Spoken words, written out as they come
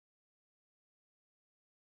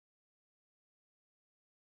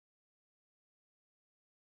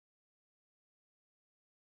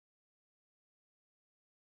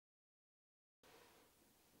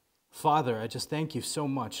Father, I just thank you so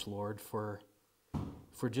much, Lord, for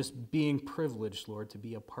just being privileged, Lord, to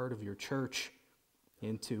be a part of your church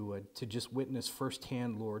and to just witness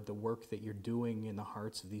firsthand, Lord, the work that you're doing in the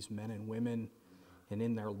hearts of these men and women and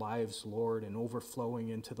in their lives, Lord, and overflowing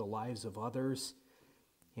into the lives of others.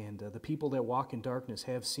 And the people that walk in darkness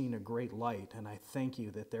have seen a great light, and I thank you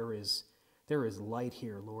that there is light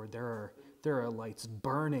here, Lord. There are lights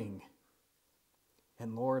burning.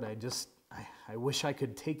 And Lord, I wish I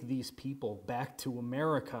could take these people back to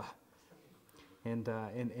America,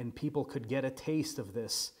 and people could get a taste of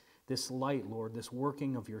this light, Lord, this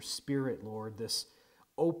working of your Spirit, Lord, this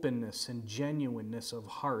openness and genuineness of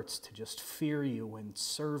hearts to just fear you and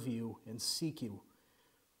serve you and seek you.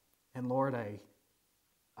 And Lord,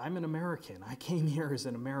 I'm an American. I came here as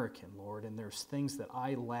an American, Lord, and there's things that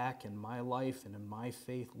I lack in my life and in my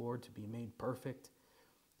faith, Lord, to be made perfect.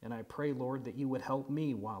 And I pray, Lord, that you would help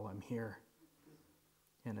me while I'm here.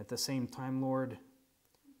 And at the same time, Lord,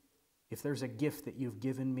 if there's a gift that you've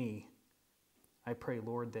given me, I pray,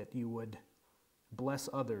 Lord, that you would bless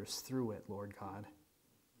others through it, Lord God.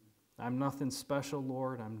 I'm nothing special,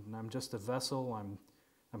 Lord. I'm just a vessel.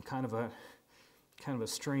 I'm kind of a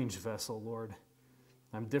strange vessel, Lord.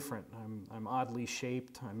 I'm different. I'm oddly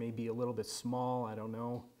shaped. I may be a little bit small. I don't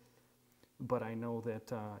know. But I know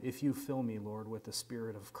that if you fill me, Lord, with the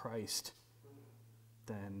Spirit of Christ,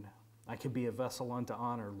 then I can be a vessel unto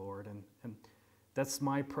honor, Lord. And that's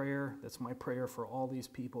my prayer. That's my prayer for all these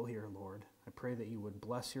people here, Lord. I pray that you would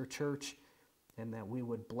bless your church and that we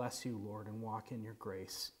would bless you, Lord, and walk in your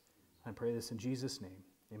grace. I pray this in Jesus' name.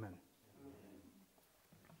 Amen.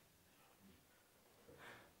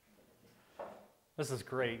 This is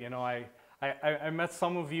great. You know, I met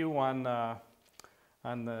some of you on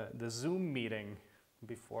the Zoom meeting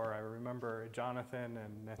before. I remember Jonathan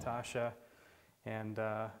and Natasha, and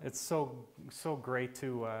it's so great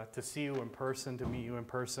to see you in person, to meet you in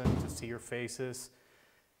person, to see your faces.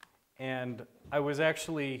 And I was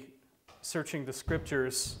actually searching the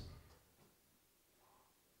scriptures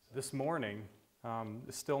this morning,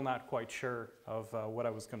 still not quite sure of what I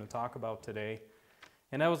was going to talk about today.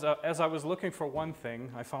 And as I was looking for one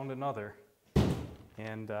thing, I found another.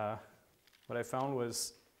 And what I found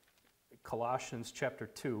was Colossians chapter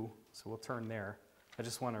 2, so we'll turn there. I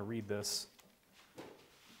just want to read this.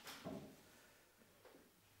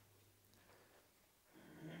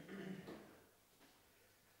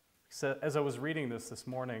 So as I was reading this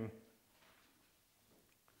morning,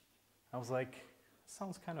 I was like, it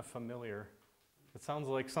sounds kind of familiar. It sounds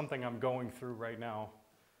like something I'm going through right now,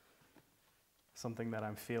 something that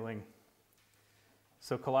I'm feeling.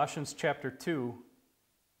 So Colossians chapter 2,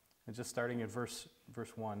 and just starting at verse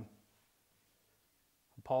 1,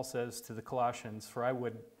 Paul says to the Colossians, For I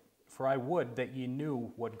would that ye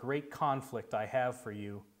knew what great conflict I have for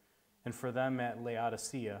you, and for them at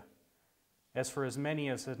Laodicea, as for as many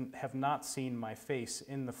as have not seen my face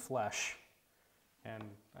in the flesh. And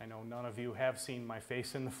I know none of you have seen my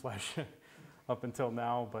face in the flesh up until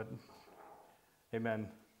now, but amen.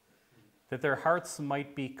 That their hearts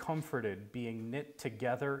might be comforted, being knit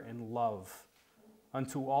together in love,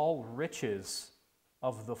 unto all riches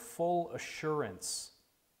of the full assurance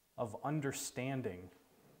of understanding,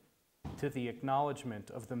 to the acknowledgement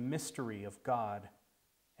of the mystery of God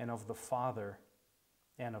and of the Father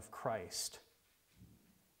and of Christ,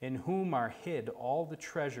 in whom are hid all the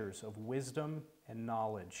treasures of wisdom and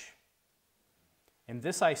knowledge. And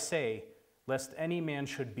this I say, lest any man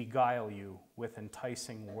should beguile you with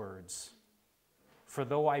enticing words. For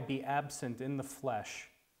though I be absent in the flesh,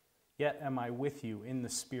 yet am I with you in the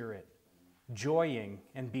Spirit, joying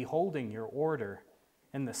and beholding your order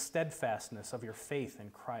and the steadfastness of your faith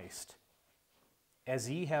in Christ.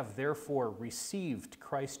 As ye have therefore received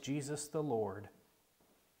Christ Jesus the Lord,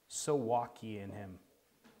 so walk ye in him,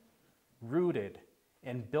 rooted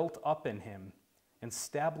and built up in him, and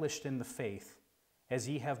established in the faith, as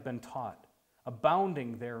ye have been taught,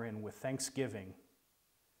 abounding therein with thanksgiving.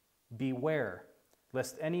 Beware,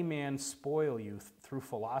 lest any man spoil you through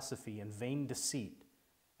philosophy and vain deceit,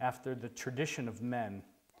 after the tradition of men,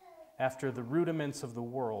 after the rudiments of the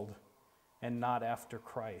world, and not after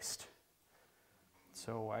Christ.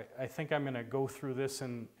 So I think I'm going to go through this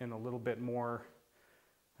in a little bit more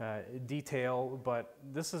detail, but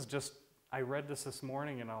this is just, I read this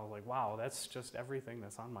morning and I was like, wow, that's just everything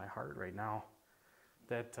that's on my heart right now.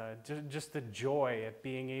 That just the joy at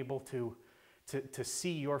being able to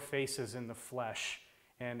see your faces in the flesh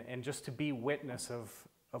and just to be witness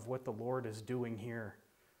of what the Lord is doing here.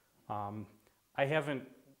 I haven't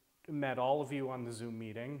met all of you on the Zoom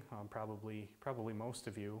meeting, probably most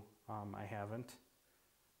of you. I haven't.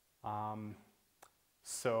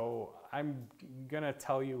 So I'm going to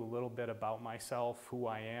tell you a little bit about myself, who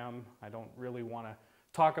I am. I don't really want to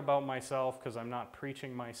talk about myself because I'm not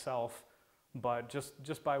preaching myself, but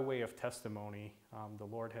just by way of testimony, the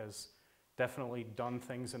Lord has definitely done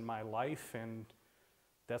things in my life, and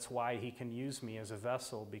that's why he can use me as a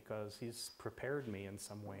vessel, because he's prepared me in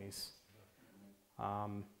some ways.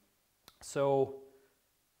 So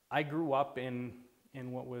I grew up in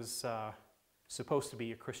what was supposed to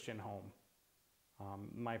be a Christian home.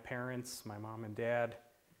 My parents, my mom and dad,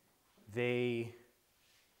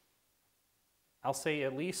 I'll say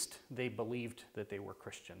at least they believed that they were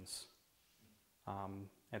Christians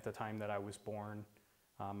at the time that I was born.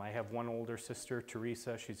 I have one older sister,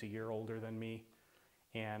 Teresa. She's a year older than me.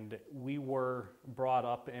 And we were brought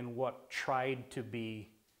up in what tried to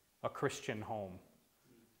be a Christian home.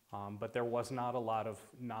 But there was not a lot of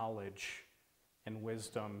knowledge and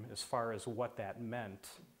wisdom as far as what that meant.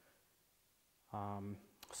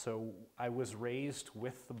 So I was raised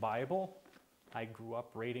with the Bible. I grew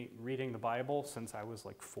up reading the Bible since I was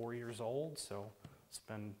like 4 years old. So it's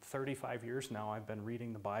been 35 years now I've been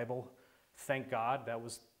reading the Bible. Thank God, that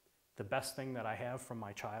was the best thing that I have from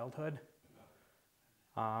my childhood.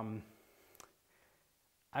 I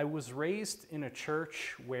was raised in a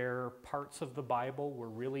church where parts of the Bible were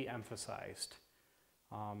really emphasized.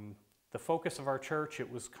 The focus of our church, it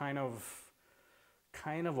was kind of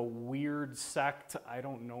a weird sect. I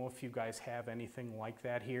don't know if you guys have anything like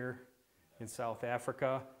that here in South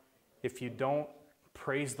Africa. If you don't,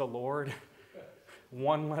 praise the Lord.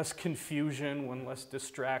 One less confusion, one less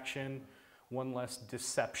distraction, one less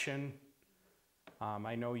deception.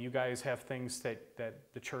 I know you guys have things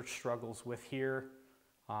that the church struggles with here,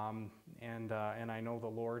 and I know the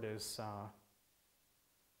Lord is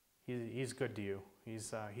He's good to you.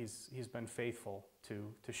 He's been faithful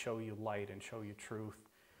to show you light and show you truth.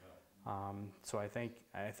 So I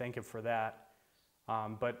thank Him for that.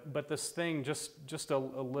 But this thing, just a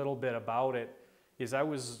little bit about it, is I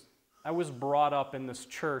was brought up in this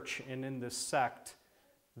church and in this sect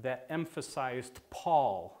that emphasized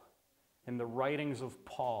Paul and the writings of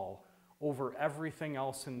Paul over everything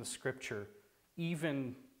else in the Scripture,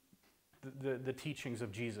 even the teachings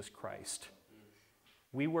of Jesus Christ.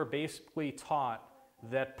 We were basically taught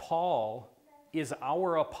that Paul is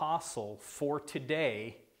our apostle for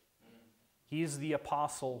today. He's the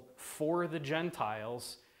apostle for the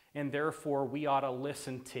Gentiles, and therefore we ought to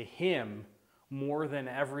listen to him more than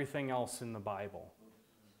everything else in the Bible.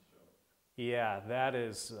 Yeah, that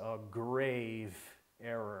is a grave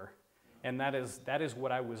error. And that is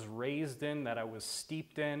what I was raised in, that I was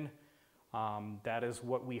steeped in. That is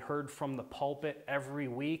what we heard from the pulpit every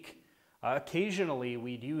week. Occasionally,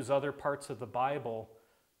 we'd use other parts of the Bible,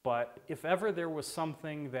 but if ever there was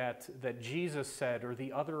something that Jesus said, or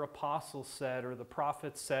the other apostles said, or the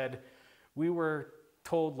prophets said, we were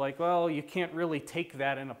told, like, well, you can't really take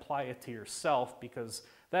that and apply it to yourself, because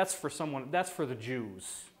that's for the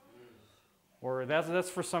Jews. Or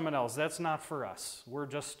that's for someone else. That's not for us. We're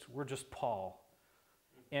just Paul.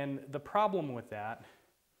 And the problem with that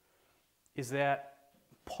is that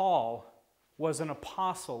Paul was an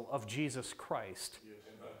apostle of Jesus Christ.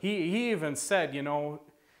 He even said,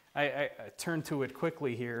 I turned to it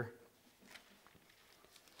quickly here.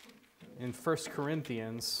 In 1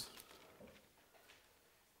 Corinthians,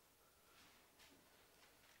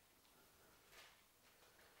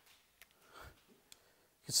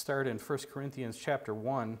 you could start in 1 Corinthians chapter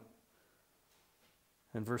 1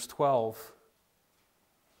 and verse 12.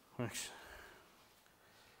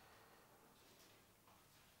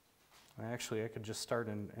 Actually, I could just start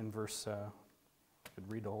in verse, I could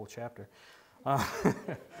read the whole chapter.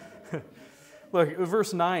 Look,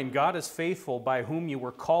 verse 9, God is faithful, by whom you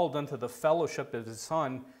were called unto the fellowship of His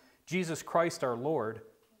Son, Jesus Christ our Lord.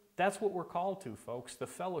 That's what we're called to, folks, the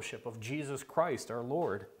fellowship of Jesus Christ our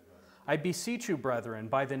Lord. I beseech you, brethren,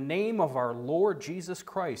 by the name of our Lord Jesus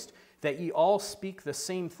Christ, that ye all speak the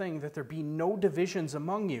same thing, that there be no divisions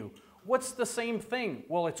among you. What's the same thing?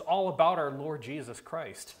 Well, it's all about our Lord Jesus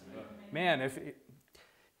Christ. Man,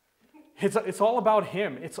 it's all about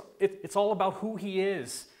Him. It's all about who He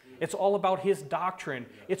is. It's all about His doctrine.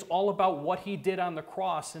 It's all about what He did on the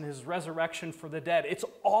cross and His resurrection for the dead. It's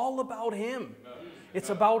all about Him. It's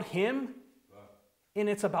about Him, and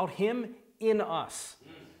it's about Him in us.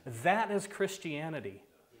 That is Christianity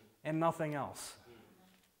and nothing else.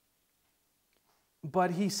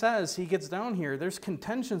 But he says, he gets down here, there's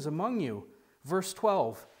contentions among you. Verse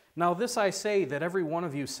 12, now this I say, that every one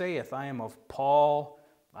of you saith, I am of Paul,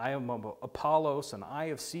 I am of Apollos, and I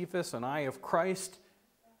of Cephas, and I of Christ.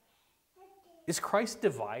 Is Christ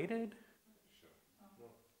divided?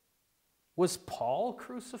 Was Paul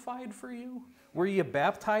crucified for you? Were you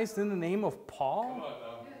baptized in the name of Paul?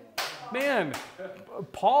 Man,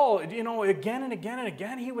 Paul, again and again and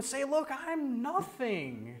again, he would say, look, I'm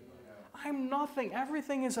nothing. I'm nothing.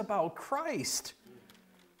 Everything is about Christ.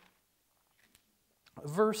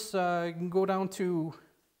 Verse, you can go down to,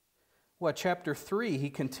 chapter 3. He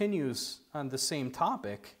continues on the same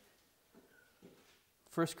topic.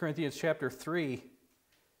 1 Corinthians chapter 3.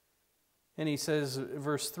 And he says,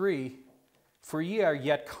 verse 3, for ye are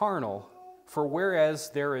yet carnal. For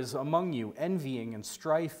whereas there is among you envying and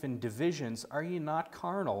strife and divisions, are ye not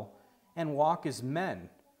carnal, and walk as men?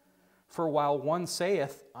 For while one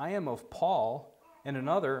saith, I am of Paul, and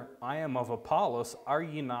another, I am of Apollos, are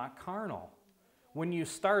ye not carnal? When you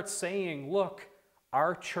start saying, look,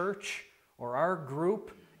 our church or our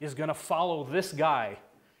group is going to follow this guy.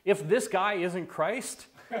 If this guy isn't Christ,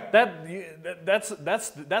 that's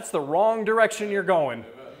the wrong direction you're going.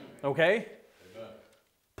 Okay?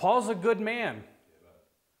 Paul's a good man.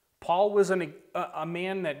 Paul was a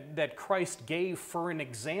man that Christ gave for an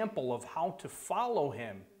example of how to follow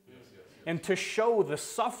him and to show the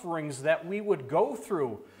sufferings that we would go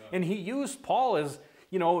through. And he used Paul as,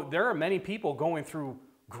 there are many people going through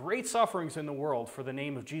great sufferings in the world for the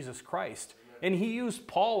name of Jesus Christ. And he used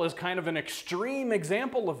Paul as kind of an extreme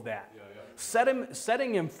example of that.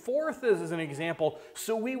 Setting him forth as an example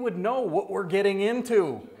so we would know what we're getting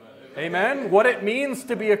into. Amen? What it means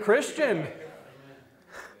to be a Christian.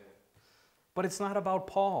 But it's not about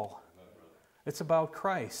Paul. It's about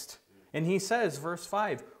Christ. And he says, verse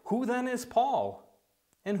 5, who then is Paul?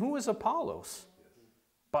 And who is Apollos?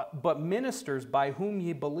 But ministers by whom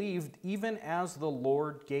ye believed, even as the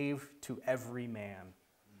Lord gave to every man.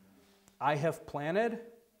 I have planted,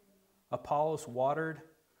 Apollos watered,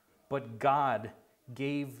 but God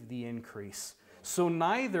gave the increase. So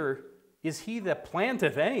neither is he that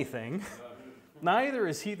planteth anything, neither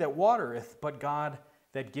is he that watereth, but God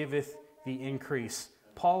that giveth the increase.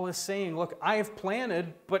 Paul is saying, look, I have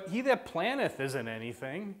planted, but he that planteth isn't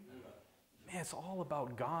anything. Man, it's all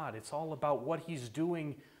about God. It's all about what he's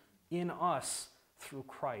doing in us through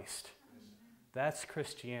Christ. That's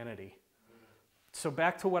Christianity. So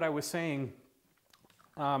back to what I was saying,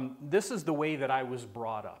 this is the way that I was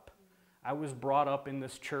brought up. I was brought up in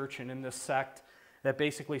this church and in this sect that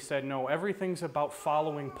basically said, no, everything's about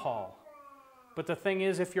following Paul. But the thing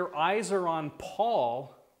is, if your eyes are on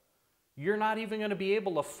Paul, you're not even going to be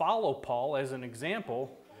able to follow Paul as an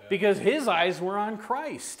example because his eyes were on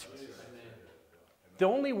Christ. The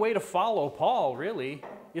only way to follow Paul, really,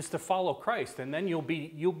 is to follow Christ, and then you'll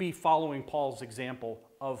be following Paul's example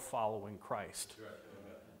of following Christ.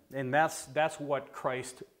 And that's what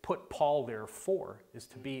Christ put Paul there for, is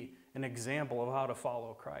to be an example of how to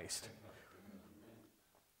follow Christ.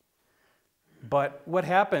 But what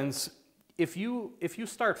happens if you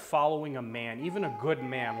start following a man, even a good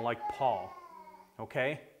man like Paul,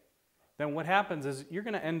 okay? Then what happens is you're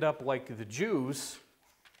going to end up like the Jews.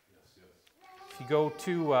 If you go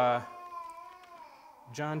to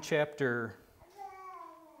John chapter,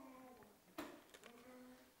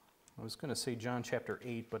 I was going to say John chapter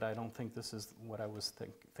 8, but I don't think this is what I was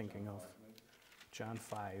thinking of. John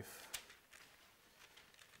 5.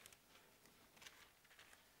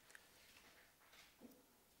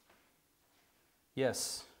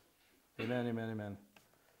 Yes. Amen, amen, amen.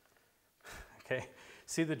 Okay.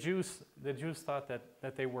 See, the Jews thought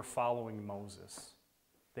that they were following Moses.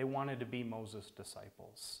 They wanted to be Moses'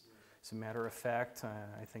 disciples. As a matter of fact,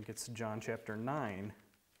 I think it's John chapter 9,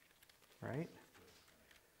 right?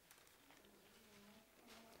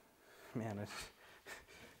 Man,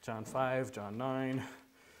 John 5, John 9,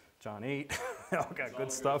 John 8. They all got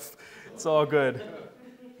good stuff. It's all good.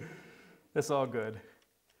 It's all good.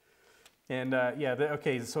 And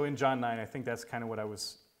okay, so in John 9, I think that's kind of what I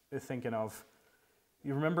was thinking of.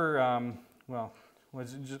 You remember,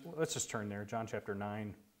 let's just turn there, John chapter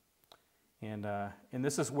 9. And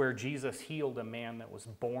this is where Jesus healed a man that was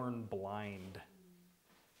born blind.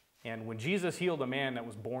 And when Jesus healed a man that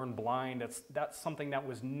was born blind, that's something that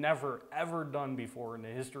was never, ever done before in the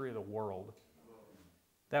history of the world.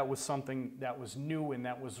 That was something that was new and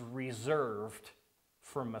that was reserved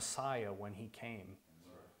for Messiah when he came.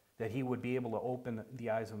 That he would be able to open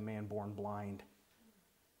the eyes of a man born blind.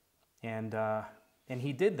 And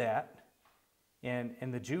he did that.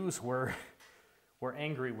 And the Jews were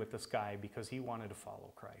angry with this guy because he wanted to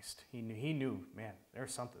follow Christ. He knew, man,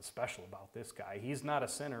 there's something special about this guy. He's not a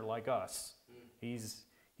sinner like us. He's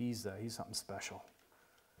something special.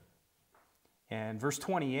 And verse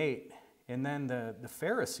 28, and then the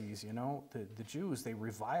Pharisees, the Jews, they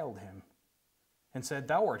reviled him. and said,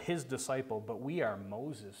 Thou art his disciple, but we are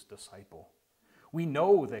Moses' disciple. We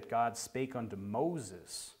know that God spake unto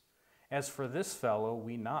Moses. As for this fellow,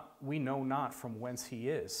 we know not from whence he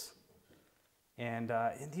is. And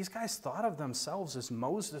these guys thought of themselves as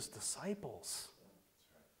Moses' disciples.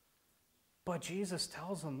 But Jesus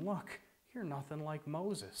tells them, look, you're nothing like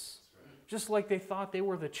Moses. Just like they thought they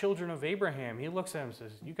were the children of Abraham. He looks at them and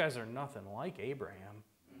says, you guys are nothing like Abraham.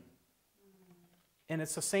 And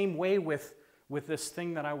it's the same way with this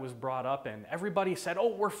thing that I was brought up in. Everybody said,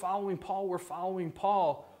 oh, we're following Paul, we're following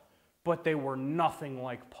Paul. But they were nothing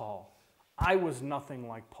like Paul. I was nothing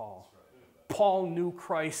like Paul. Paul knew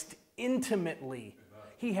Christ intimately.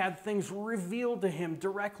 He had things revealed to him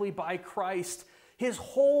directly by Christ. His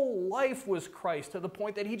whole life was Christ, to the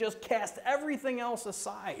point that he just cast everything else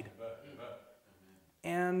aside.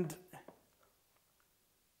 And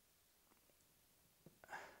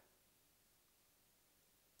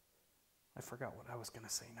I forgot what I was going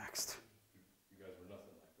to say next. You guys were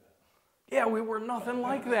nothing like that. Yeah, we were nothing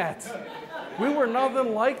like that. We were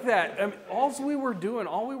nothing like that. I mean, all we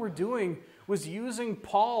were doing was using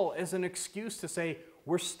Paul as an excuse to say,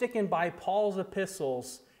 we're sticking by Paul's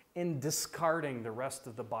epistles and discarding the rest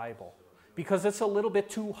of the Bible. Because it's a little bit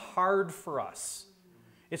too hard for us.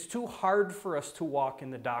 It's too hard for us to walk in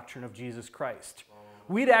the doctrine of Jesus Christ.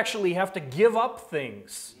 We'd actually have to give up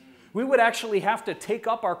things. We would actually have to take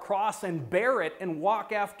up our cross and bear it and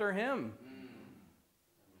walk after him.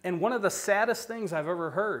 And one of the saddest things I've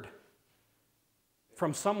ever heard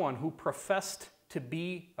from someone who professed to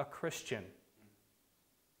be a Christian.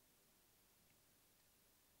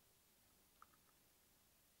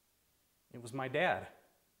 It was my dad.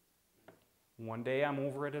 One day I'm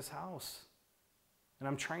over at his house and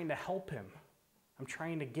I'm trying to help him. I'm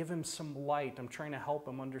trying to give him some light. I'm trying to help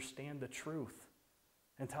him understand the truth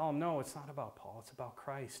and tell him, no, it's not about Paul, it's about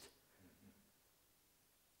Christ.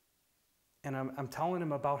 And I'm telling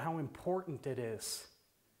him about how important it is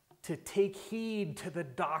to take heed to the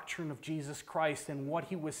doctrine of Jesus Christ and what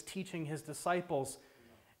he was teaching his disciples.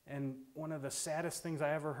 And one of the saddest things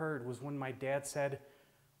I ever heard was when my dad said,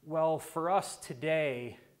 well, for us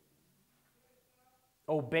today,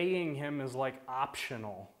 obeying him is like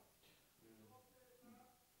optional.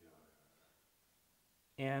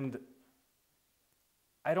 And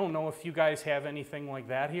I don't know if you guys have anything like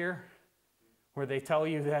that here, where they tell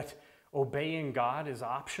you that obeying God is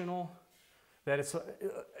optional. That it's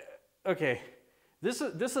okay. This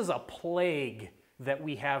is a plague that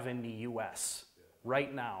we have in the U.S.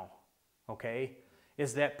 right now. Okay,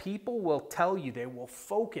 is that people will tell you, they will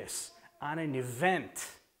focus on an event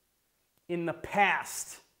in the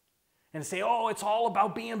past and say, oh, it's all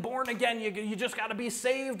about being born again. You just got to be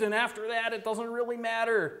saved, and after that, it doesn't really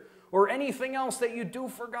matter. Or anything else that you do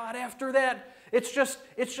for God after that, it's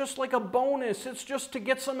just like a bonus. It's just to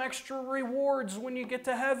get some extra rewards when you get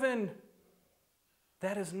to heaven.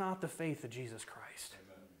 That is not the faith of Jesus Christ.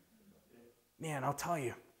 Man, I'll tell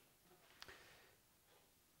you.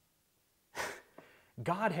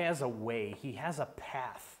 God has a way. He has a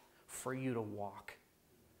path for you to walk.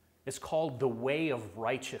 It's called the way of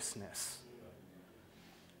righteousness.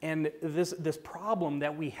 And this problem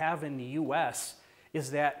that we have in the U.S.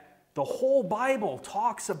 is that the whole Bible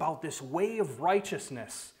talks about this way of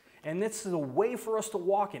righteousness. And it's the way for us to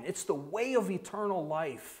walk in. It's the way of eternal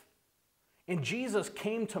life. And Jesus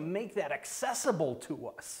came to make that accessible to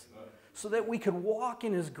us so that we could walk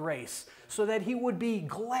in his grace, so that he would be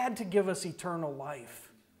glad to give us eternal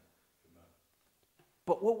life.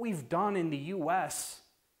 But what we've done in the U.S.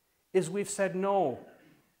 is we've said, no,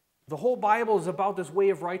 the whole Bible is about this way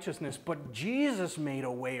of righteousness, but Jesus made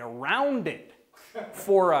a way around it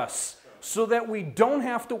for us so that we don't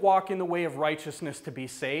have to walk in the way of righteousness to be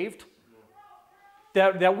saved,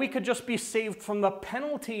 that we could just be saved from the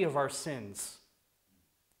penalty of our sins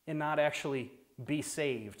and not actually be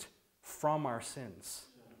saved from our sins.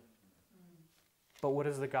 But what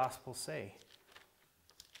does the gospel say?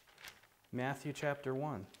 Matthew chapter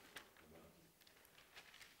 1.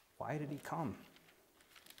 Why did he come?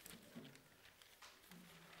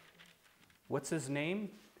 What's his name?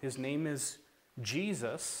 His name is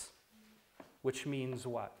Jesus, which means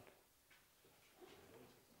what?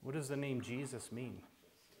 What does the name Jesus mean?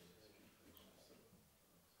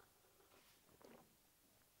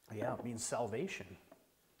 Yeah, it means salvation.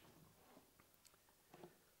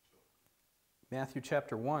 Matthew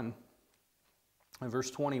chapter 1, and verse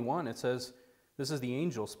 21, it says, this is the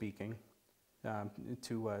angel speaking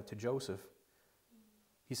to Joseph.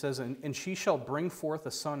 He says, and she shall bring forth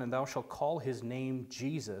a son, and thou shalt call his name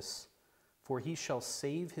Jesus, for he shall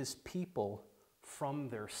save his people from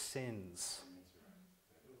their sins.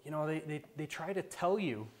 they try to tell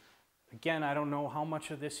you, again, I don't know how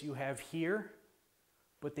much of this you have here,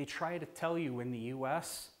 but they try to tell you in the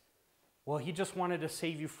U.S., well, he just wanted to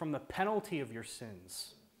save you from the penalty of your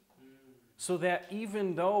sins. So that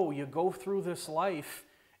even though you go through this life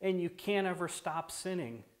and you can't ever stop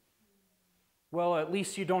sinning, well, at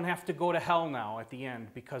least you don't have to go to hell now at the end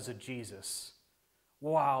because of Jesus.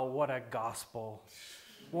 Wow, what a gospel.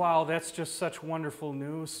 Wow, that's just such wonderful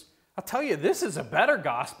news. I'll tell you, this is a better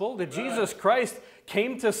gospel, that Jesus Christ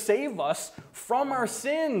came to save us from our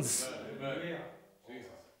sins. Amen.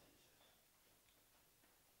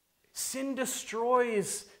 Sin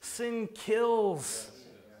destroys, sin kills.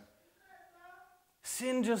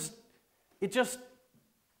 Sin just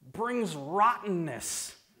brings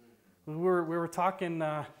rottenness. We were talking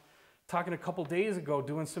a couple days ago,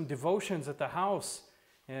 doing some devotions at the house,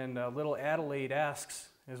 and little Adelaide asks,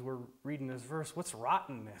 as we're reading this verse, what's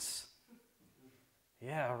rottenness?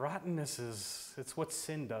 Yeah, rottenness it's what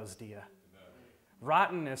sin does to you.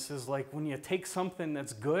 Rottenness is like when you take something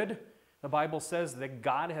that's good. The Bible says that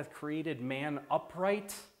God hath created man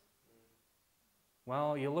upright.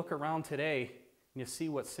 Well, you look around today and you see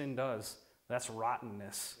what sin does. That's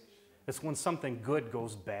rottenness. It's when something good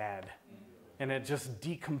goes bad and it just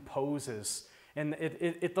decomposes. And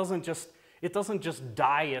it doesn't just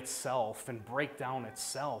die itself and break down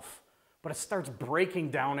itself, but it starts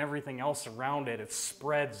breaking down everything else around it. It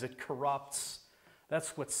spreads, it corrupts.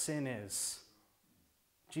 That's what sin is.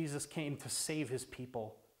 Jesus came to save his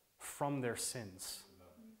people from their sins.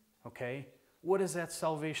 Okay? What does that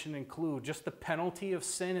salvation include? Just the penalty of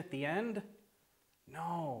sin at the end?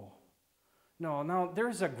 No. No,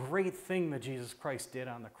 there's a great thing that Jesus Christ did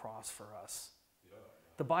on the cross for us.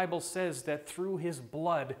 The Bible says that through his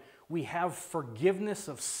blood we have forgiveness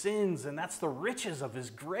of sins, and that's the riches of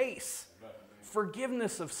his grace.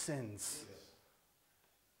 Forgiveness of sins.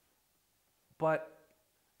 But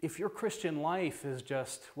if your Christian life is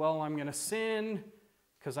just, well, I'm going to sin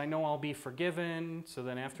because I know I'll be forgiven, so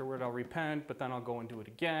then afterward I'll repent, but then I'll go and do it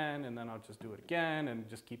again, and then I'll just do it again, and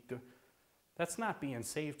just keep doing. That's not being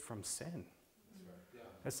saved from sin.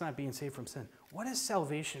 That's not being saved from sin. What is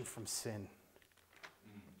salvation from sin?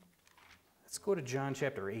 Let's go to John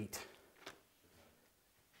chapter 8.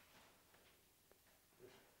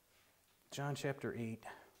 John chapter 8.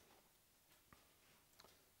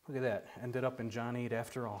 Look at that. Ended up in John 8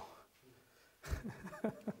 after all.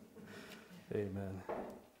 Amen.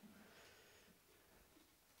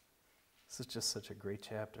 This is just such a great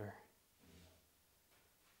chapter.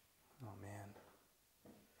 Oh, man.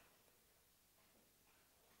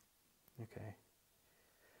 Okay.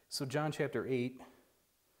 So John chapter 8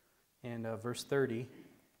 and verse 30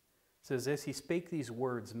 says, as he spake these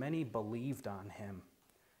words, many believed on him.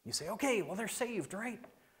 You say, okay, well, they're saved, right?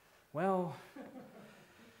 Well,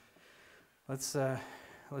 let's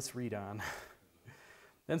read on.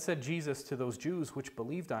 Then said Jesus to those Jews which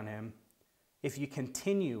believed on him, if you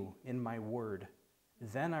continue in my word,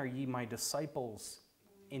 then are ye my disciples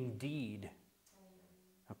indeed.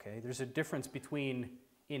 Okay, there's a difference between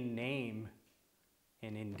in name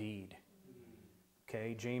and indeed.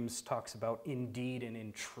 Okay, James talks about indeed and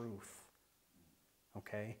in truth.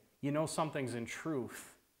 Okay, you know something's in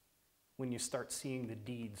truth when you start seeing the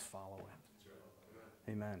deeds follow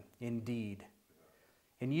it. Amen. Indeed.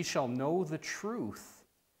 And ye shall know the truth,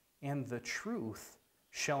 and the truth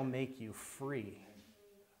shall make you free.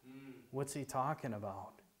 What's he talking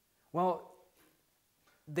about? Well,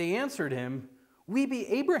 they answered him, we be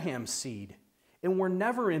Abraham's seed, and were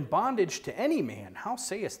never in bondage to any man. How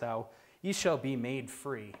sayest thou, ye shall be made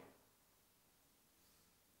free?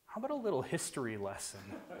 How about a little history lesson?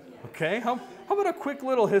 Okay, how about a quick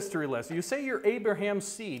little history lesson? You say you're Abraham's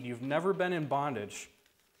seed, you've never been in bondage.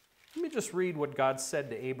 Let me just read what God said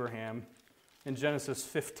to Abraham in Genesis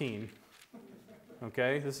 15.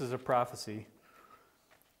 Okay, this is a prophecy.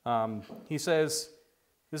 He says,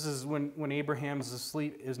 this is when Abraham's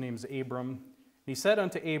asleep, his name's Abram. He said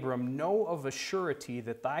unto Abram, know of a surety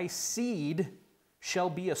that thy seed shall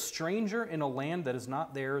be a stranger in a land that is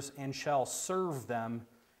not theirs, and shall serve them,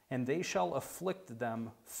 and they shall afflict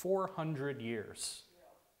them 400 years.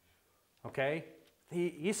 Okay?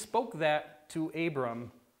 He spoke that to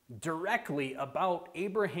Abram directly about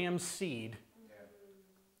Abraham's seed.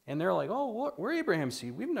 And they're like, oh, we're Abraham's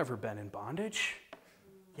seed. We've never been in bondage.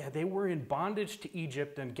 Yeah, they were in bondage to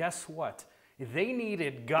Egypt, and guess what? They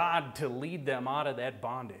needed God to lead them out of that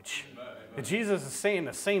bondage. Amen. And Jesus is saying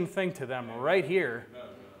the same thing to them right here. Amen.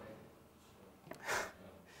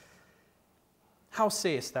 How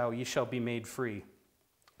sayest thou, ye shall be made free?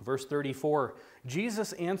 Verse 34,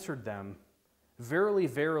 Jesus answered them, verily,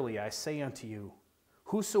 verily, I say unto you,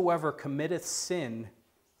 Whosoever committeth sin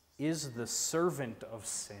is the servant of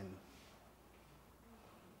sin.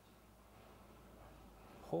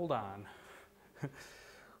 Hold on.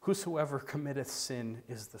 Whosoever committeth sin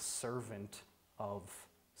is the servant of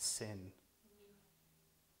sin.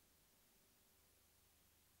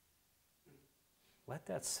 Let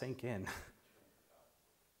that sink in.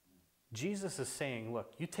 Jesus is saying,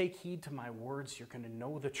 look, you take heed to my words, you're going to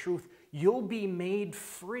know the truth. You'll be made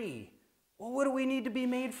free. Well, what do we need to be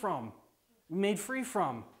made from? Made free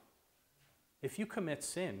from? If you commit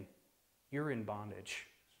sin, you're in bondage.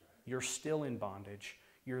 You're still in bondage.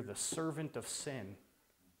 You're the servant of sin.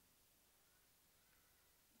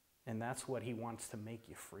 And that's what he wants to make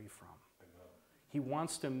you free from. He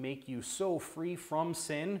wants to make you so free from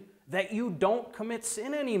sin that you don't commit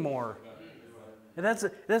sin anymore. And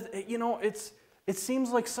it seems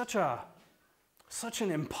like such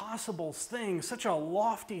an impossible thing, such a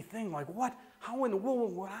lofty thing. Like, what? How in the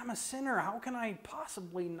world? I'm a sinner. How can I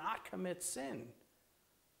possibly not commit sin?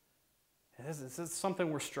 This is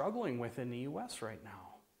something we're struggling with in the U.S. right now.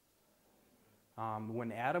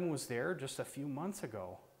 When Adam was there just a few months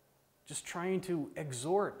ago, just trying to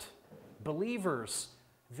exhort believers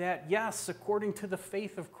that, yes, according to the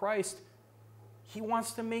faith of Christ, he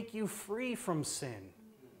wants to make you free from sin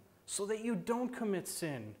so that you don't commit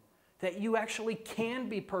sin, that you actually can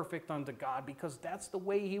be perfect unto God because that's the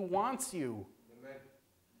way he wants you. Amen.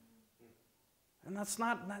 And that's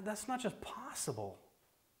not just possible.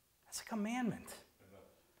 That's a commandment.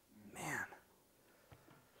 Man.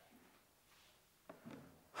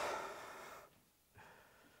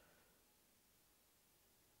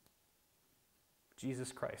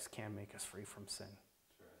 Jesus Christ can make us free from sin.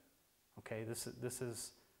 Okay, this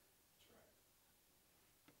is.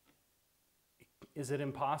 Is it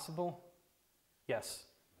impossible? Yes,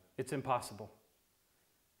 it's impossible.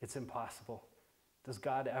 It's impossible. Does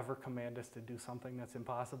God ever command us to do something that's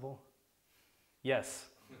impossible? Yes.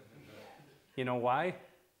 You know why?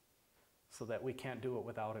 So that we can't do it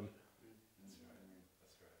without him. That's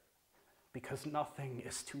right. Because nothing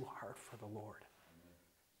is too hard for the Lord.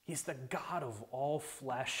 He's the God of all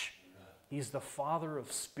flesh. He's the Father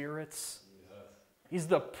of spirits. He's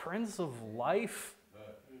the Prince of life.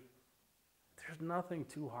 There's nothing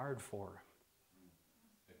too hard for him.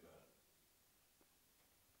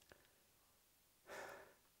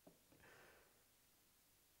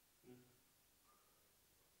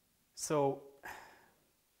 So,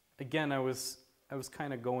 again, I was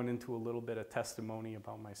kind of going into a little bit of testimony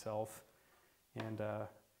about myself, and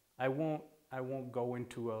I won't go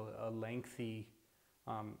into a lengthy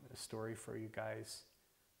story for you guys,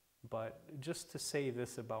 but just to say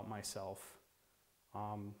this about myself.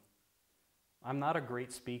 I'm not a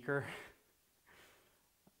great speaker.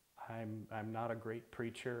 I'm not a great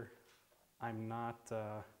preacher. I'm not.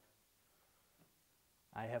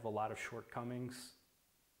 I have a lot of shortcomings.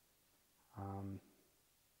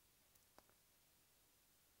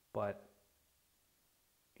 But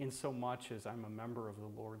in so much as I'm a member of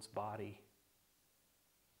the Lord's body,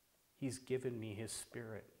 he's given me his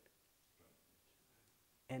Spirit.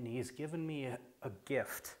 And he's given me a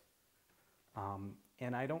gift.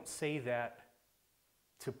 And I don't say that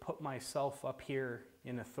to put myself up here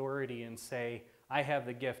in authority and say, I have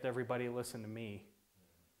the gift, everybody listen to me.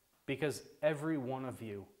 Because every one of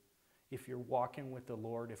you, if you're walking with the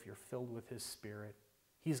Lord, if you're filled with his Spirit,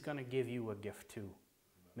 he's going to give you a gift too.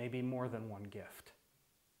 Maybe more than one gift.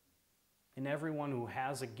 And everyone who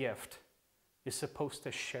has a gift is supposed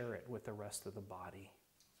to share it with the rest of the body.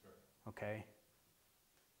 Okay?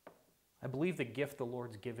 I believe the gift the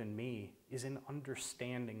Lord's given me is an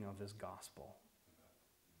understanding of his gospel.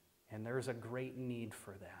 And there's a great need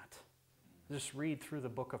for that. Just read through the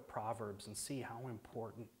book of Proverbs and see how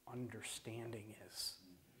important understanding is.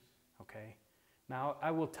 Okay? Now,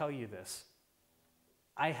 I will tell you this.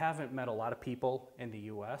 I haven't met a lot of people in the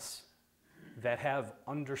U.S. that have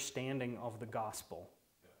understanding of the gospel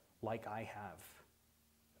like I have.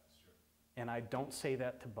 And I don't say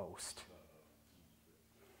that to boast.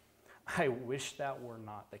 I wish that were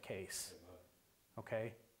not the case.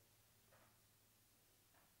 Okay?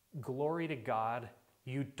 Glory to God,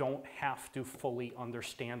 you don't have to fully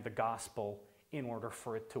understand the gospel in order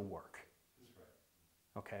for it to work.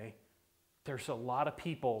 Okay? There's a lot of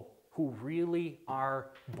people who really are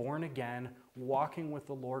born again, walking with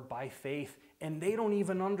the Lord by faith, and they don't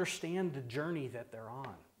even understand the journey that they're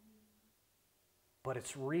on. But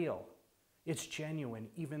it's real. It's genuine,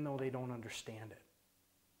 even though they don't understand it.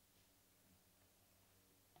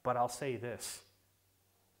 But I'll say this.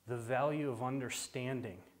 The value of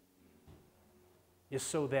understanding is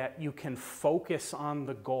so that you can focus on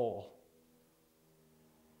the goal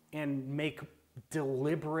and make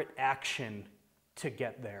deliberate action to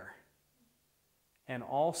get there. And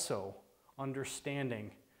also,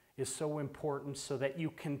 understanding is so important so that you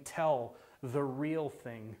can tell the real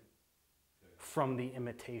thing from the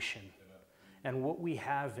imitation. And what we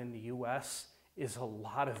have in the U.S. is a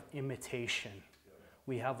lot of imitation.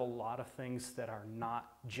 We have a lot of things that are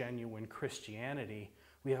not genuine Christianity.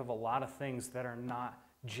 We have a lot of things that are not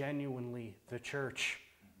genuinely the church.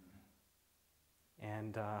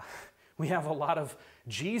 And we have a lot of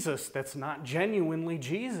Jesus that's not genuinely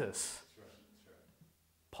Jesus.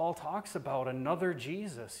 Paul talks about another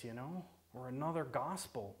Jesus, or another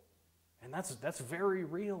gospel. And that's very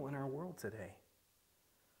real in our world today.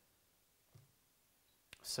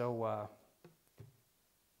 So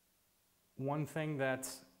one thing that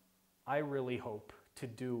I really hope to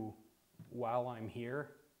do while I'm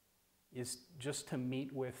here is just to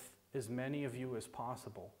meet with as many of you as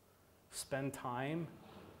possible. Spend time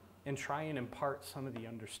and try and impart some of the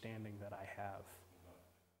understanding that I have.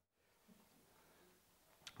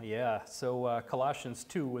 Yeah, so Colossians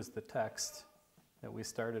 2 was the text that we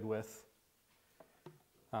started with.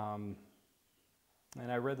 And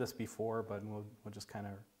I read this before, but we'll just kind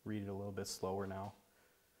of read it a little bit slower now.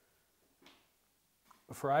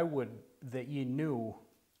 For I would that ye knew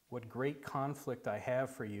what great conflict I have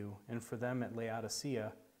for you and for them at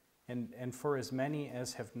Laodicea, and for as many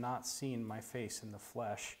as have not seen my face in the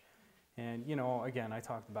flesh. And, again, I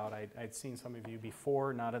talked about, I'd seen some of you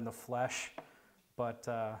before, not in the flesh, but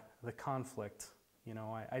the conflict,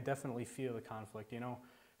 I definitely feel the conflict.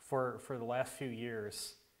 For the last few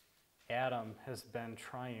years, Adam has been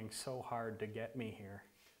trying so hard to get me here.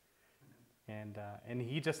 And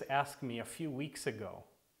he just asked me a few weeks ago.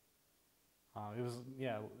 It was,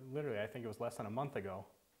 literally, I think it was less than a month ago.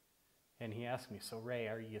 And he asked me, so Ray,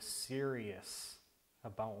 are you serious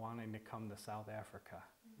about wanting to come to South Africa?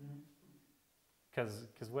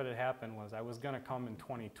 Because what had happened was I was going to come in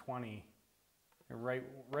 2020. And right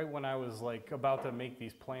when I was about to make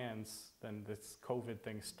these plans, then this COVID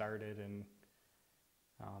thing started, and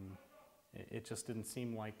it just didn't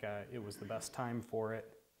seem like it was the best time for it.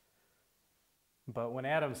 But when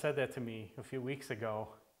Adam said that to me a few weeks ago,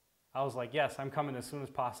 I was like, yes, I'm coming as soon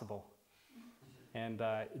as possible. And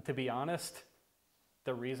to be honest,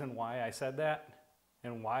 the reason why I said that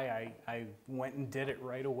and why I went and did it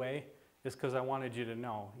right away is because I wanted you to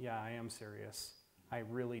know, yeah, I am serious. I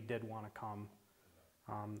really did want to come.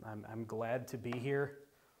 I'm glad to be here.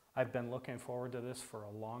 I've been looking forward to this for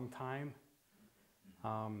a long time.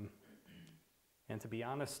 And to be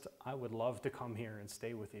honest, I would love to come here and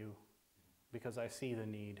stay with you because I see the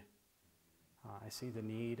need. I see the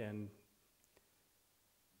need, and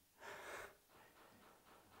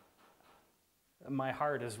my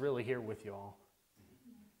heart is really here with you all.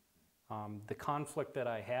 The conflict that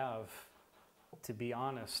I have, to be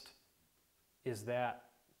honest, is that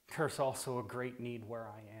there's also a great need where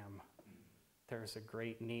I am. There's a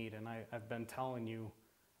great need, and I've been telling you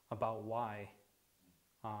about why.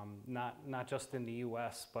 Not just in the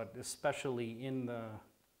U.S., but especially in the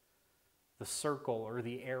circle or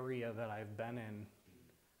the area that I've been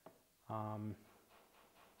in.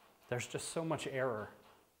 There's just so much error,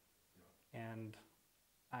 and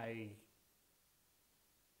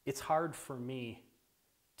it's hard for me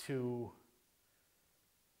to,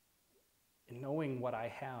 knowing what I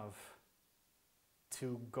have,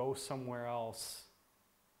 to go somewhere else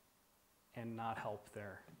and not help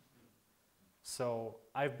there. So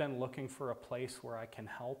I've been looking for a place where I can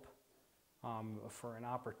help, for an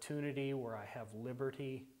opportunity where I have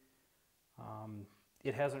liberty.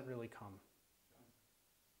 It hasn't really come.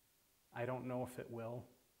 I don't know if it will,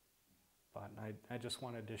 but I just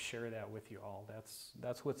wanted to share that with you all.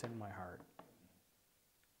 That's what's in my heart.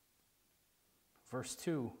 Verse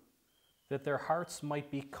 2, that their hearts might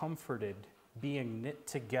be comforted, being knit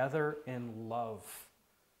together in love.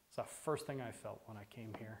 It's the first thing I felt when I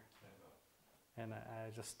came here. And I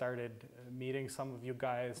just started meeting some of you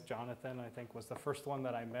guys. Jonathan, I think, was the first one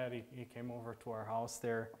that I met. He came over to our house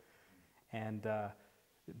there. And I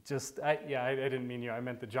didn't mean you. I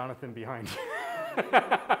meant the Jonathan behind you.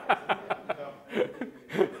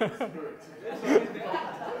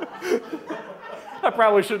 I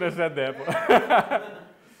probably shouldn't have said that.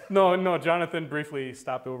 But no, Jonathan briefly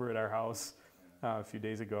stopped over at our house a few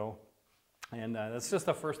days ago. And that's just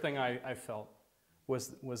the first thing I felt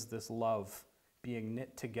was this love, being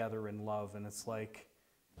knit together in love. And it's like,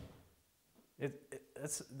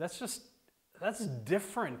 that's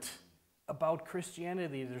different about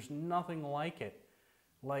Christianity. There's nothing like it.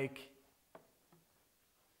 Like,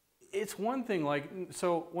 it's one thing,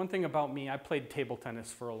 so one thing about me, I played table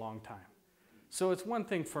tennis for a long time. So it's one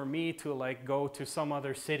thing for me to like go to some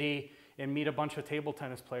other city and meet a bunch of table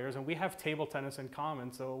tennis players, and we have table tennis in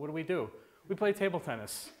common, so what do? We play table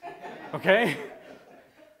tennis, okay?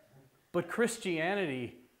 But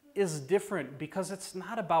Christianity is different because it's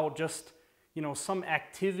not about just, some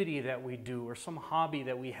activity that we do or some hobby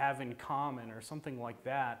that we have in common or something like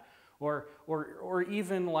that. Or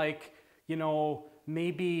even like,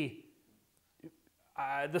 maybe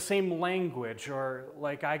the same language, or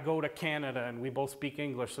like I go to Canada and we both speak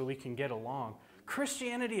English so we can get along.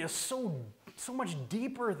 Christianity is so much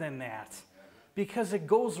deeper than that because it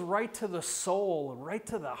goes right to the soul, right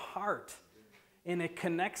to the heart, and it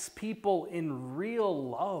connects people in real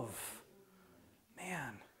love.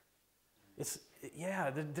 Man,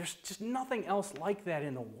 there's just nothing else like that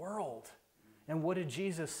in the world. And what did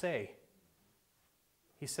Jesus say?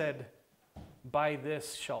 He said, "By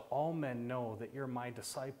this shall all men know that you're my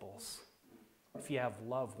disciples, if you have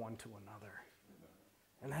love one to another."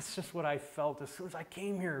 And that's just what I felt as soon as I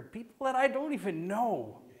came here. People that I don't even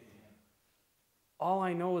know. All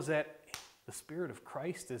I know is that the Spirit of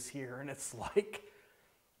Christ is here, and it's like,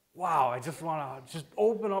 wow, I just want to just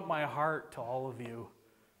open up my heart to all of you.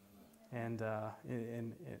 And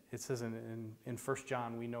it says in 1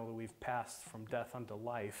 John, we know that we've passed from death unto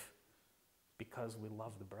life because we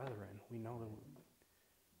love the brethren. We know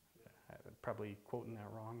that, I'm probably quoting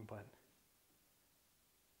that wrong, but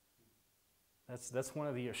that's one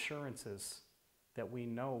of the assurances that we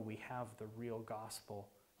know we have the real gospel,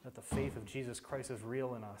 that the faith of Jesus Christ is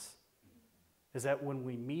real in us, is that when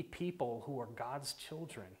we meet people who are God's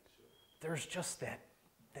children, there's just that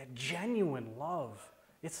genuine love.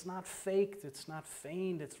 It's not faked, it's not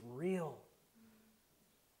feigned, it's real.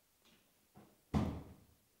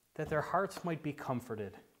 That their hearts might be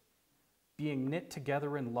comforted, being knit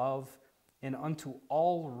together in love, and unto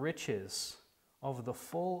all riches of the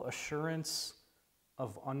full assurance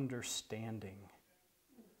of understanding.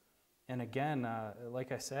 And again,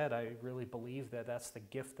 like I said, I really believe that that's the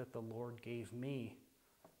gift that the Lord gave me,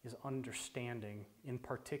 is understanding, in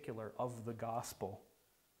particular, of the gospel.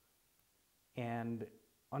 And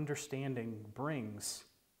understanding brings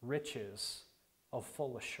riches of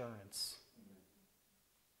full assurance.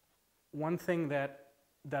 One thing that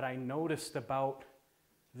I noticed about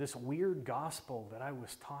this weird gospel that I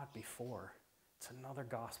was taught before, it's another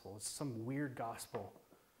gospel, it's some weird gospel,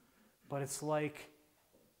 but it's like,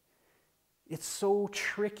 it's so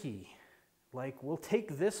tricky. Like, we'll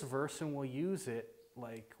take this verse and we'll use it,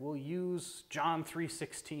 like we'll use John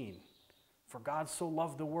 3:16. For God so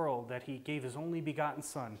loved the world that he gave his only begotten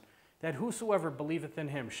Son, that whosoever believeth in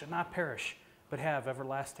him should not perish, but have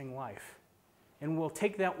everlasting life. And we'll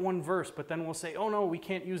take that one verse, but then we'll say, oh no, we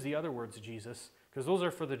can't use the other words, Jesus, because those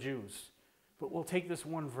are for the Jews. But we'll take this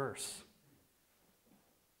one verse.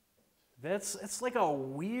 It's like a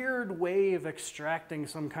weird way of extracting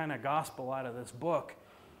some kind of gospel out of this book.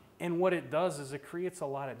 And what it does is it creates a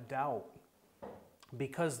lot of doubt.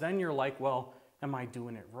 Because then you're like, well, am I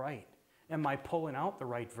doing it right? Am I pulling out the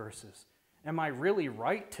right verses? Am I really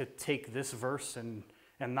right to take this verse and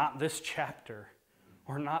not this chapter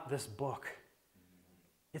or not this book?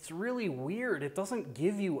 It's really weird. It doesn't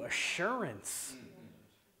give you assurance.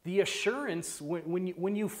 The assurance,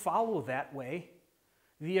 when you follow that way,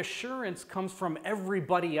 the assurance comes from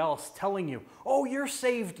everybody else telling you, oh, you're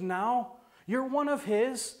saved now. You're one of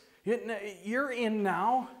his. You're in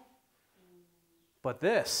now. But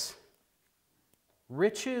this,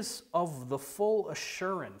 riches of the full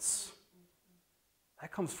assurance,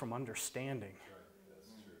 that comes from understanding.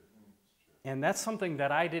 And that's something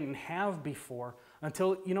that I didn't have before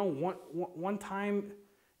until, one time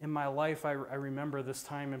in my life, I remember this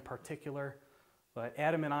time in particular, but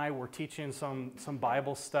Adam and I were teaching some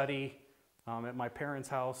Bible study at my parents'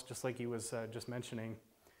 house, just like he was just mentioning.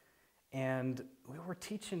 And we were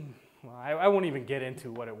teaching, well, I won't even get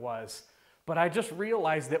into what it was, but I just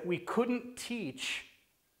realized that we couldn't teach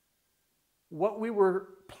what we were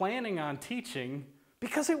planning on teaching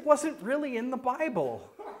because it wasn't really in the Bible.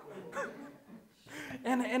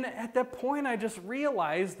 And at that point, I just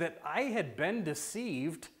realized that I had been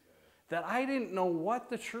deceived, that I didn't know what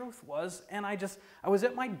the truth was, and I was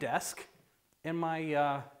at my desk in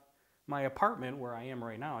my apartment where I am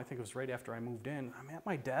right now. I think it was right after I moved in. I'm at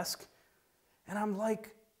my desk, and I'm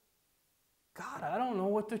like, God, I don't know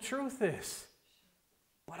what the truth is,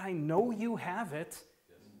 but I know you have it.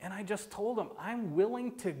 And I just told him, I'm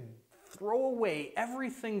willing to throw away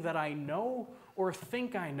everything that I know or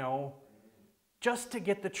think I know just to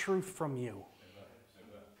get the truth from you.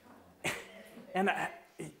 And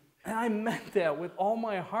I meant that with all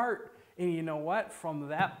my heart. And you know what? From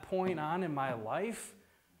that point on in my life,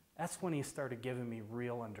 That's when he started giving me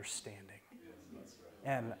real understanding. Yes, that's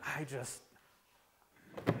right. And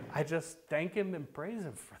I just thank him and praise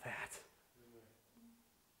him for that.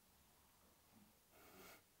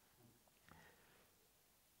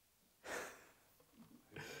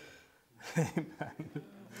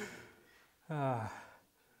 Amen.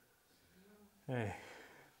 Hey.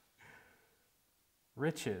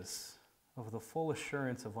 Riches of the full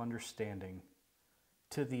assurance of understanding,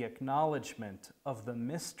 to the acknowledgement of the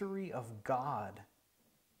mystery of God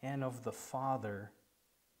and of the Father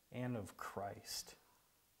and of Christ.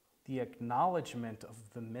 The acknowledgement of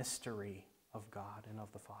the mystery of God and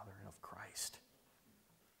of the Father and of Christ.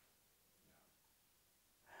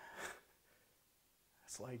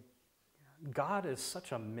 It's like, God is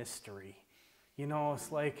such a mystery. You know,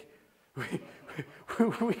 it's like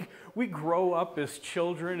we grow up as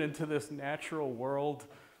children into this natural world,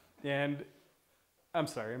 and I'm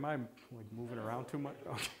sorry, am I like moving around too much?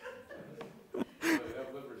 Okay.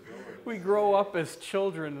 We grow up as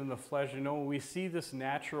children in the flesh, you know, we see this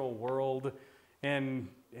natural world, and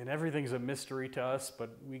everything's a mystery to us, but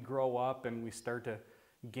we grow up and we start to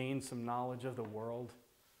gain some knowledge of the world.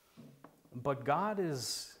 But God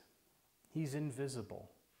He's invisible.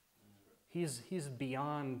 He's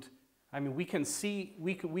beyond, I mean, we can see,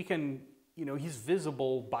 we can, you know, He's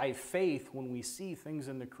visible by faith when we see things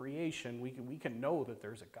in the creation. We can know that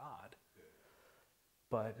there's a God.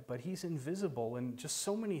 But He's invisible, and just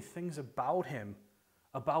so many things about Him,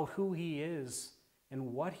 about who He is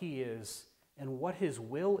and what He is and what His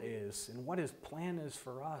will is and what His plan is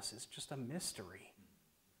for us is just a mystery.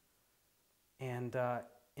 And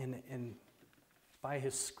by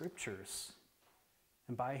His scriptures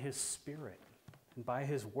and by His Spirit and by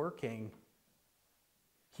His working,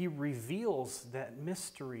 He reveals that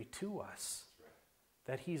mystery to us,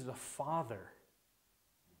 that He's the Father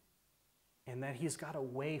and that He's got a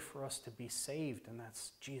way for us to be saved, and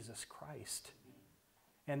that's Jesus Christ.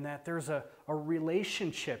 And that there's a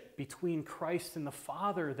relationship between Christ and the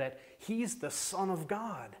Father, that He's the Son of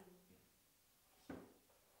God.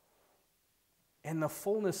 And the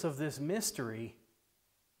fullness of this mystery,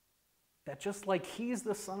 that just like He's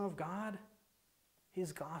the Son of God,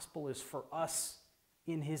 His gospel is for us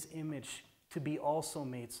in His image to be also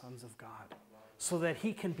made sons of God, so that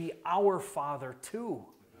He can be our Father too.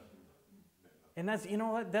 And that's, you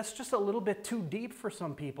know, that's just a little bit too deep for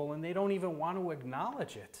some people, and they don't even want to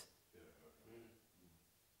acknowledge it.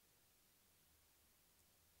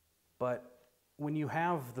 But when you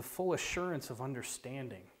have the full assurance of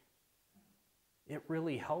understanding, it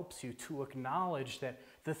really helps you to acknowledge that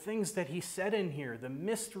the things that He said in here, the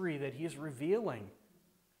mystery that He is revealing,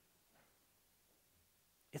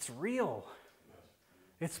 it's real.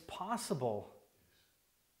 It's possible.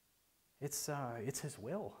 It's His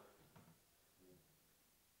will.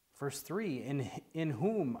 Verse 3, in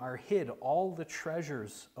whom are hid all the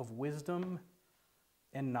treasures of wisdom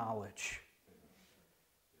and knowledge.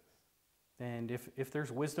 And if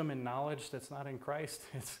there's wisdom and knowledge that's not in Christ,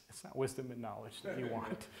 it's not wisdom and knowledge that you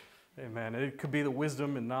want. Amen. It could be the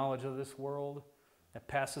wisdom and knowledge of this world that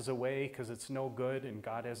passes away because it's no good and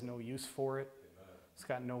God has no use for it. It's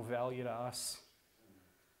got no value to us.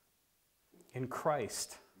 In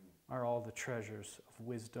Christ are all the treasures of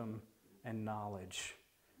wisdom and knowledge.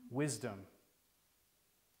 Wisdom,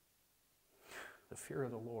 the fear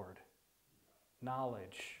of the Lord.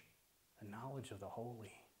 Knowledge, the knowledge of the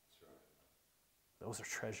holy. Those are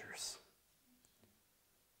treasures.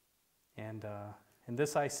 And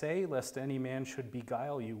this I say, lest any man should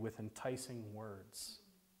beguile you with enticing words.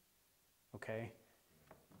 Okay?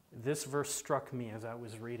 This verse struck me as I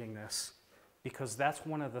was reading this, because that's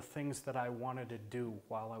one of the things that I wanted to do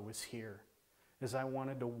while I was here, is I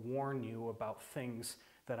wanted to warn you about things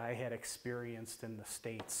that I had experienced in the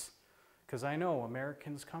States. Because I know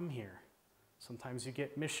Americans come here. Sometimes you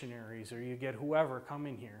get missionaries or you get whoever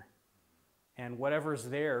coming here. And whatever's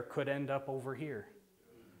there could end up over here.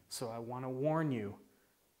 So I want to warn you,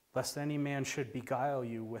 lest any man should beguile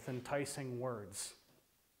you with enticing words.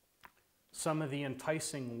 Some of the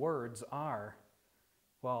enticing words are,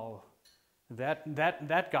 well,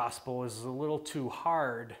 that gospel is a little too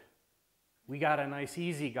hard. We got a nice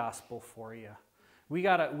easy gospel for you. We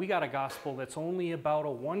got a gospel that's only about a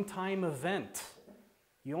one-time event.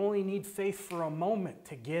 You only need faith for a moment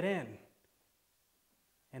to get in.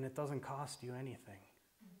 And it doesn't cost you anything.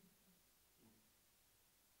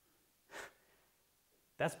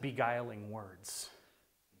 That's beguiling words.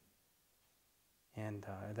 And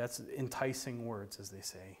that's enticing words, as they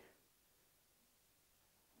say.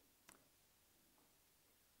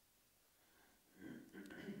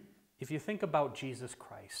 If you think about Jesus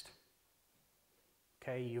Christ,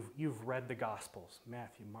 Okay, you've read the Gospels,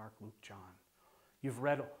 Matthew, Mark, Luke, John. You've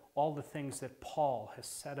read all the things that Paul has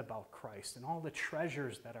said about Christ and all the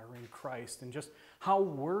treasures that are in Christ and just how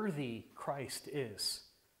worthy Christ is.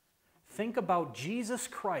 Think about Jesus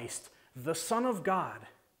Christ, the Son of God.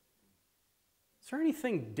 Is there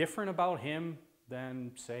anything different about him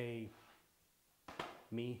than, say,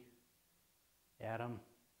 me, Adam,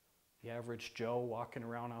 the average Joe walking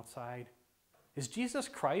around outside? Is Jesus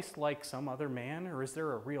Christ like some other man, or is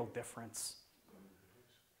there a real difference?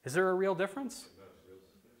 Is there a real difference?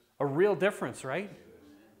 A real difference, right?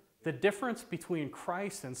 The difference between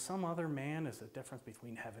Christ and some other man is the difference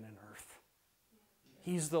between heaven and earth.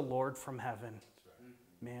 He's the Lord from heaven.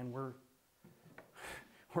 Man, we're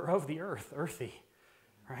of the earth, earthy,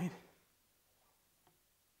 right?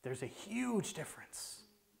 There's a huge difference.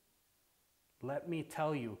 Let me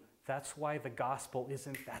tell you, that's why the gospel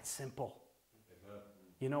isn't that simple.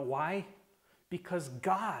 You know why? Because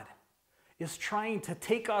God is trying to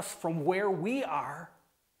take us from where we are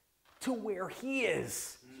to where He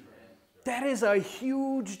is. That is a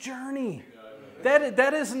huge journey.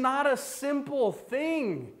 That is not a simple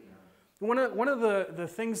thing. One of the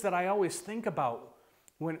things that I always think about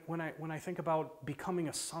when I think about becoming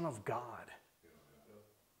a son of God,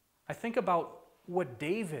 I think about what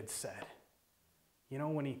David said. You know,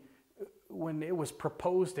 when it was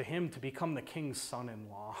proposed to him to become the king's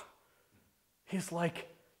son-in-law, he's like,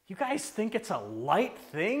 you guys think it's a light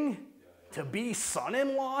thing to be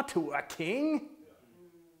son-in-law to a king?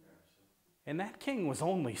 And that king was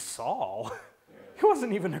only Saul. He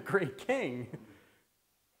wasn't even a great king.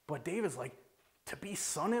 But David's like, to be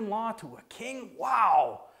son-in-law to a king?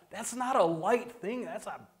 Wow, that's not a light thing. That's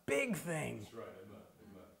a big thing. That's right.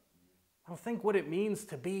 Amen. I don't think what it means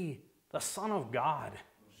to be the Son of God.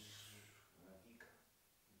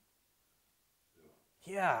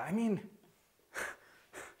 Yeah, I mean,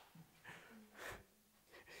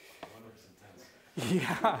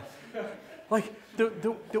 yeah, like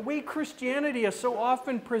the way Christianity is so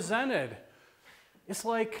often presented, it's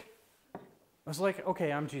like,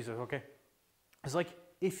 okay, I'm Jesus, okay? It's like,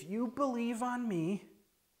 if you believe on me,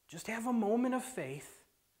 just have a moment of faith.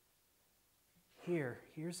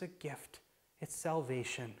 Here's a gift. It's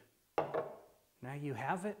salvation. Now you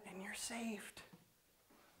have it and you're saved.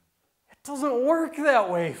 It doesn't work that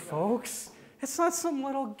way, folks. It's not some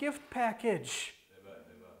little gift package.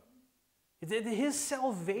 His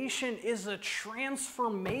salvation is a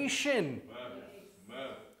transformation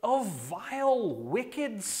of vile,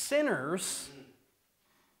 wicked sinners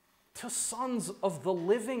to sons of the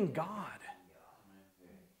living God.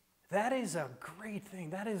 That is a great thing.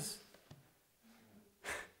 That is,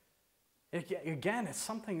 again, it's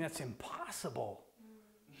something that's impossible.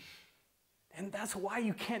 And that's why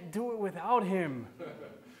you can't do it without Him.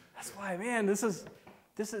 That's why, man, this is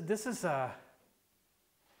a,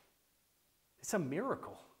 it's a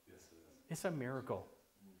miracle. Yes, it is. It's a miracle.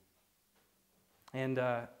 And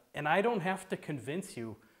I don't have to convince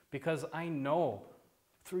you, because I know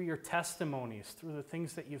through your testimonies, through the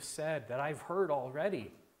things that you've said that I've heard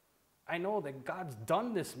already, I know that God's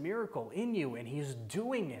done this miracle in you and He's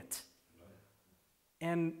doing it.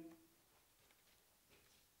 And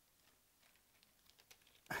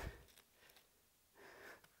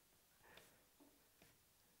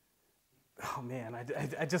oh man,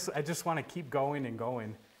 I just want to keep going and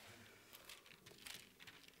going.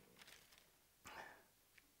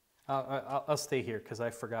 I'll stay here because I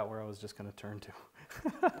forgot where I was just going to turn to.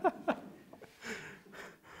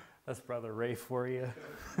 That's Brother Ray for you.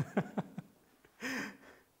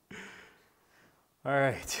 All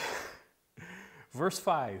right. Verse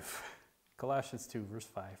 5, Colossians 2, verse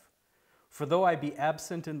 5. For though I be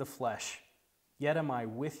absent in the flesh, yet am I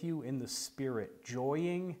with you in the Spirit,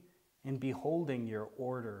 joying in beholding your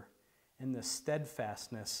order and the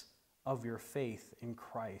steadfastness of your faith in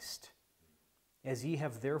Christ. As ye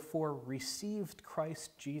have therefore received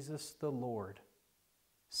Christ Jesus the Lord,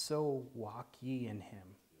 so walk ye in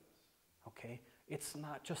Him. Okay? It's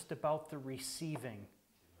not just about the receiving.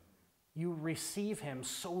 You receive Him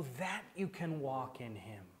so that you can walk in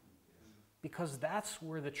Him. Because that's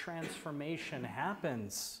where the transformation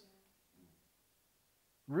happens.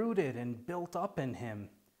 Rooted and built up in Him,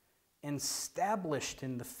 established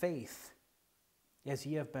in the faith, as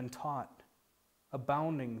ye have been taught,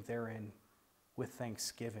 abounding therein with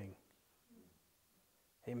thanksgiving.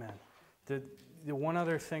 Amen. The one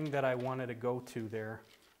other thing that I wanted to go to there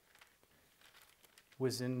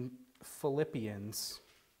was in Philippians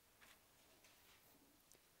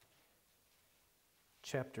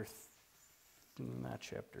chapter 3.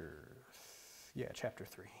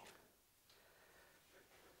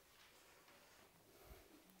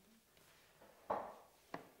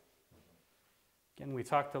 Again, we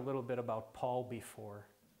talked a little bit about Paul before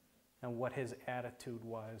and what his attitude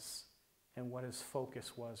was and what his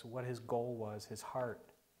focus was, what his goal was, his heart.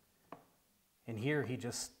 And here he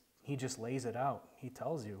just lays it out. He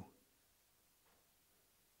tells you.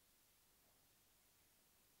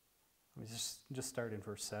 Let me just start in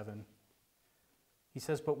verse 7. He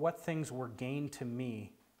says, "But what things were gain to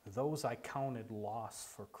me, those I counted loss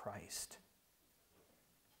for Christ.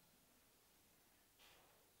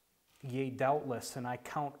 Yea, doubtless, and I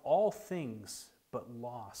count all things but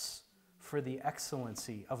loss for the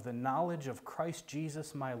excellency of the knowledge of Christ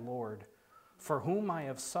Jesus my Lord, for whom I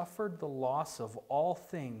have suffered the loss of all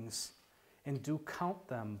things, and do count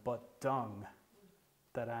them but dung,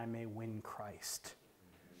 that I may win Christ."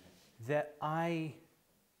 That I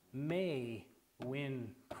may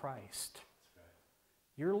win Christ.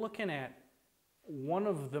 You're looking at one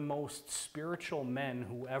of the most spiritual men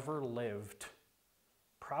who ever lived,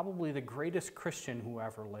 probably the greatest Christian who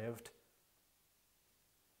ever lived.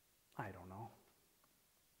 I don't know.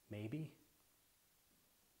 Maybe.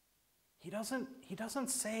 He doesn't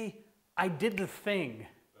say, "I did the thing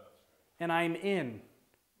and I'm in."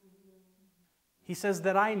 He says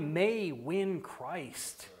that I may win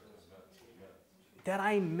Christ. That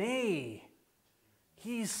I may.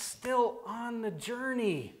 He's still on the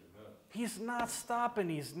journey. He's not stopping.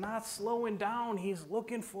 He's not slowing down. He's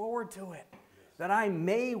looking forward to it. That I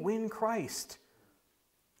may win Christ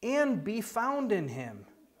and be found in him,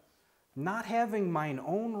 not having mine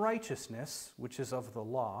own righteousness, which is of the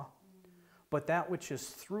law, but that which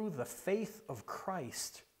is through the faith of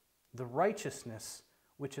Christ, the righteousness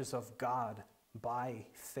which is of God by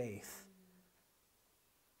faith.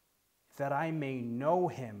 That I may know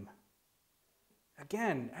him.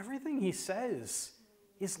 Again, everything he says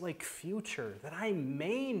is like future, that I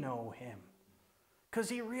may know him. Because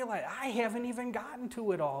he realized, I haven't even gotten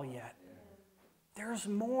to it all yet. There's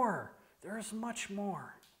more. There's much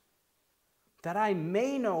more. That I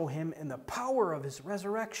may know him in the power of his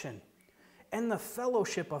resurrection and the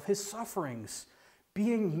fellowship of his sufferings,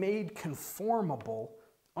 being made conformable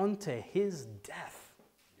unto his death.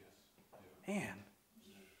 Man.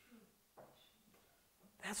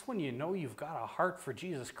 That's when you know you've got a heart for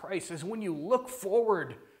Jesus Christ, is when you look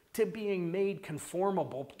forward to being made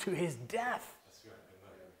conformable to his death.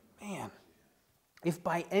 Man, if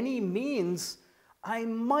by any means I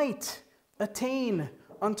might attain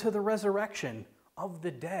unto the resurrection of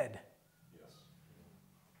the dead.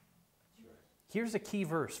 Here's a key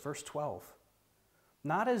verse, verse 12.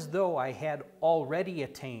 Not as though I had already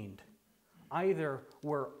attained, either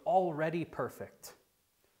were already perfect,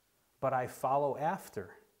 but I follow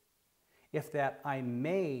after, if that I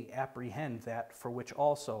may apprehend that for which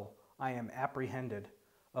also I am apprehended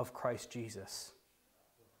of Christ Jesus.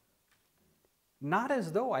 Not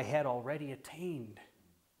as though I had already attained.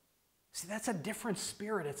 See, that's a different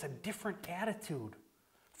spirit. It's a different attitude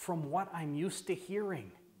from what I'm used to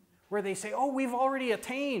hearing, where they say, "Oh, we've already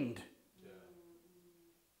attained."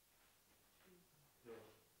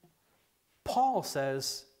 Paul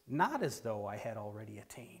says, not as though I had already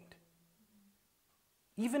attained.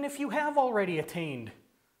 Even if you have already attained,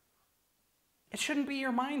 it shouldn't be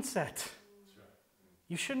your mindset.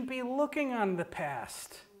 You shouldn't be looking on the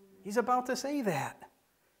past. He's about to say that.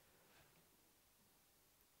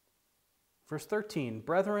 Verse 13,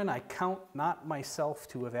 "Brethren, I count not myself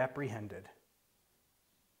to have apprehended,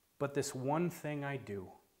 but this one thing I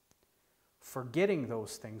do, forgetting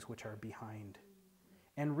those things which are behind,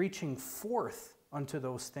 and reaching forth unto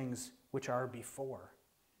those things which are before.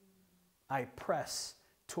 I press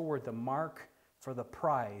toward the mark for the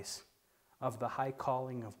prize of the high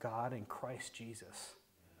calling of God in Christ Jesus."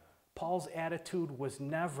 Paul's attitude was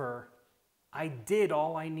never, "I did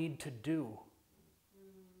all I need to do."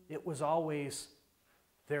 It was always,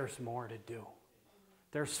 "There's more to do.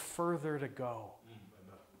 There's further to go.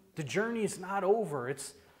 The journey's not over.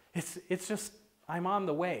 It's just, I'm on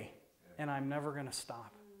the way, and I'm never going to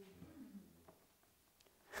stop."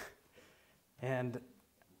 And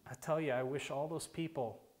I tell you, I wish all those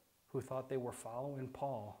people who thought they were following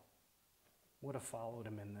Paul would have followed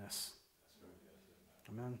him in this.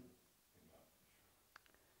 Amen.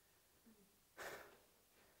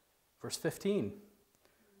 Verse 15,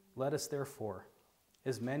 "Let us therefore,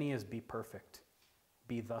 as many as be perfect,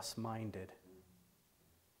 be thus minded.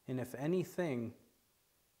 And if in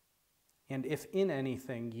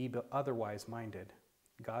anything ye be otherwise minded,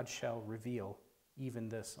 God shall reveal even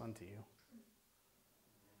this unto you."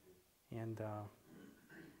 And I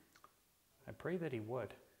pray that he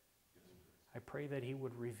would. I pray that he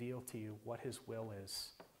would reveal to you what his will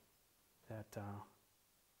is. That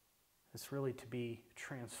it's really to be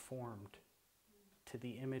transformed to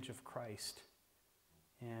the image of Christ.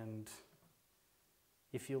 And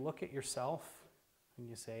if you look at yourself and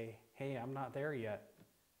you say, hey, I'm not there yet,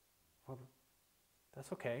 well,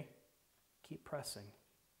 that's okay. Keep pressing.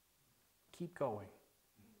 Keep going.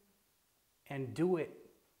 And do it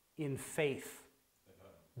in faith,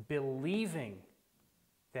 believing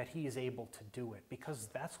that he is able to do it, because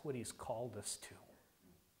that's what he's called us to.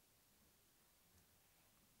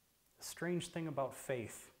 The strange thing about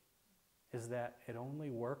faith is that it only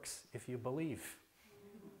works if you believe.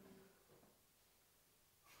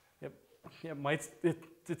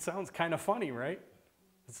 It sounds kind of funny, right?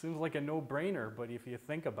 It seems like a no-brainer, but if you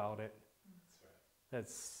think about it,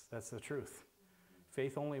 that's the truth.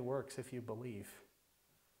 Faith only works if you believe.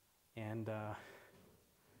 And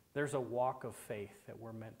there's a walk of faith that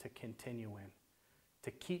we're meant to continue in,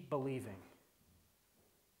 to keep believing.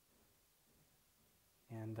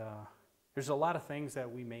 And there's a lot of things that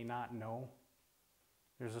we may not know.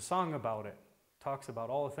 There's a song about it. It talks about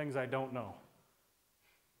all the things I don't know.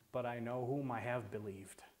 But I know whom I have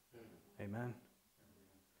believed. Amen.